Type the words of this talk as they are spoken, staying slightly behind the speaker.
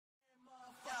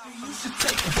You should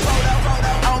take a photo.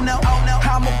 Oh no,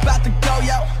 I'm about to go,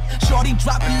 yo. Shorty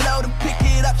drop it low to pick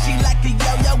it up. She like a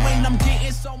yo-yo when I'm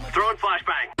getting so much. Throwing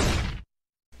flashbang.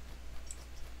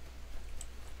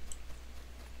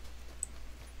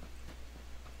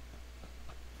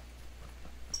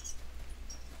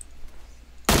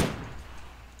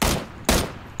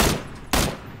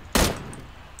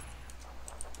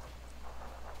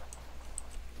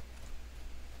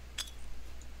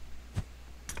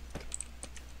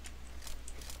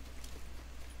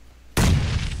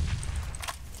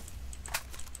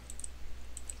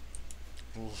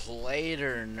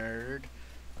 Later, nerd.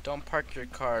 Don't park your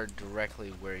car directly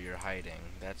where you're hiding.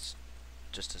 That's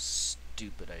just a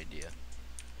stupid idea.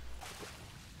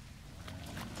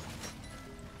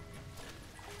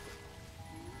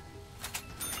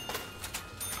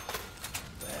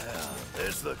 Well,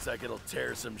 this looks like it'll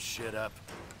tear some shit up.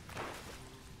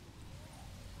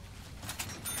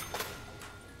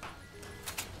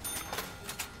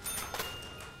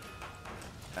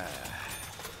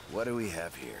 What do we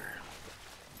have here?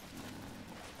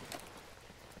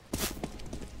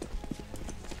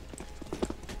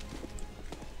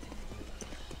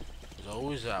 There's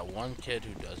always that one kid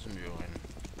who doesn't join.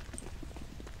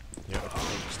 Yep. It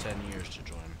takes 10 years to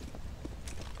join.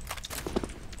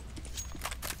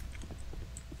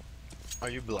 Are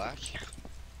you black?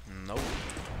 Nope.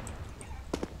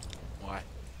 Why?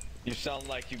 You sound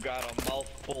like you got a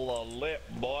mouthful of lip,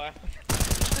 boy.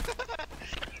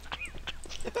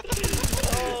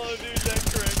 Oh, dude, that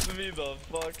cracks me the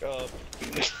fuck up.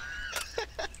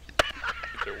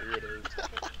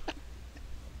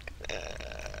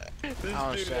 This dude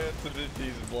answered it,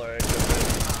 he's black,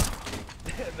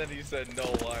 and then he said no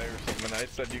lie or something, and I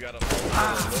said you got a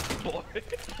mouthful of lip,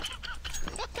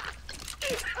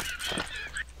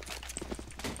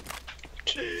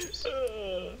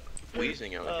 boy.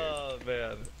 Wheezing out here. Oh,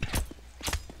 man.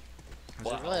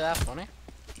 Is it really that funny?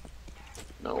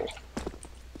 No.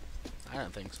 I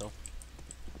don't think so.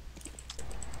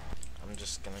 I'm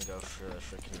just gonna go for the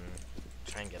freaking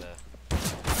try and get a.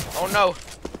 Oh no!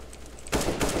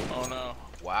 Oh no.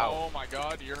 Wow. Oh my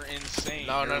god, you're insane.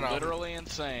 No, you're no. literally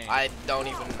insane. I don't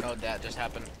even know that just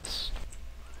happened.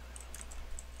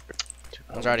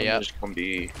 One's already up. Just one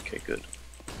B. Okay, good.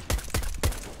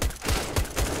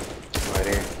 Right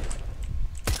here.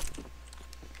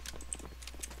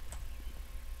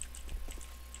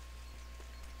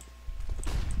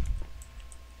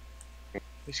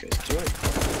 These guys do it.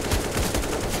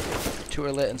 Two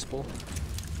are lit in spool.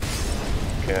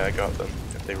 Okay, I got them.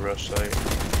 If they rush site.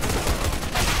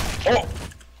 Oh!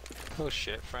 Oh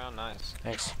shit, frown, nice.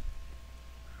 Thanks.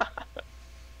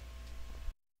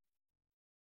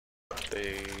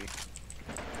 They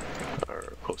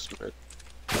are close to mid.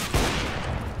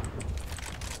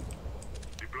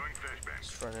 This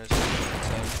front is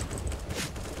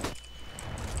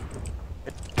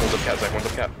One's up cat, Zach. One's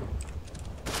up cat.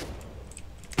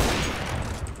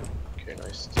 Okay,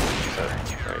 nice.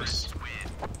 Nice.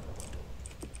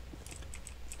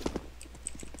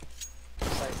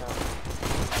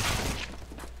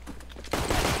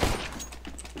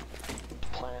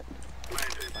 Plant.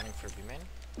 planning for B main.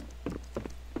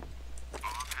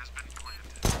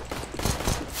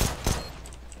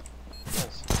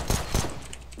 Nice.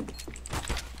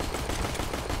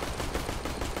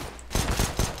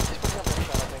 He's picking up that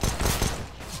shot, I think.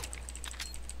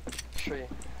 Tree.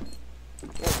 Oh,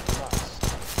 nice.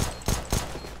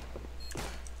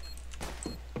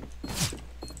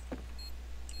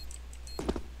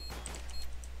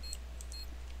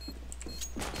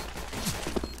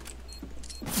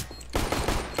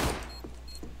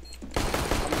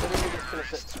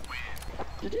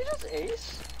 Did you just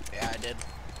ace? Yeah, I did.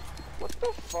 What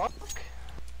the fuck?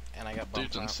 And I got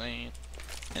bumped Dude's out. insane.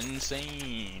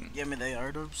 Insane. Give me the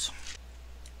items.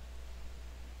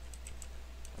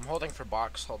 I'm holding for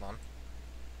box. Hold on.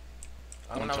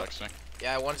 I'm texting.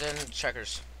 Yeah, one's in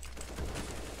checkers.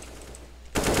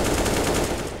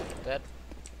 Dead.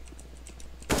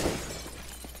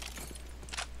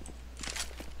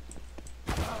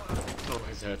 Oh,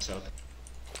 his head's up.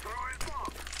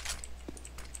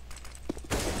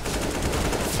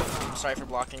 I'm sorry for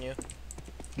blocking you.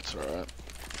 It's alright.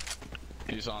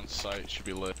 He's on site, should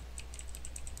be lit.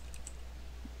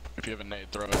 If you have a nade,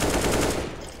 throw it.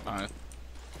 Alright.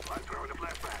 I'm throwing a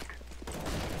flashback.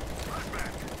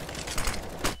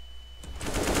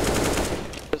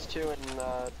 There's two in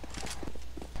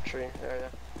tree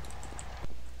area.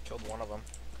 Killed one of them.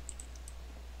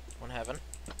 One heaven.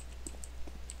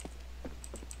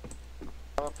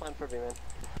 I'm a plan for B man.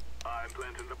 I'm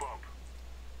planting the bomb.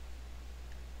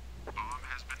 Bomb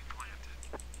has been planted.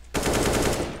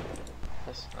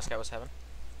 Nice. Last guy was heaven.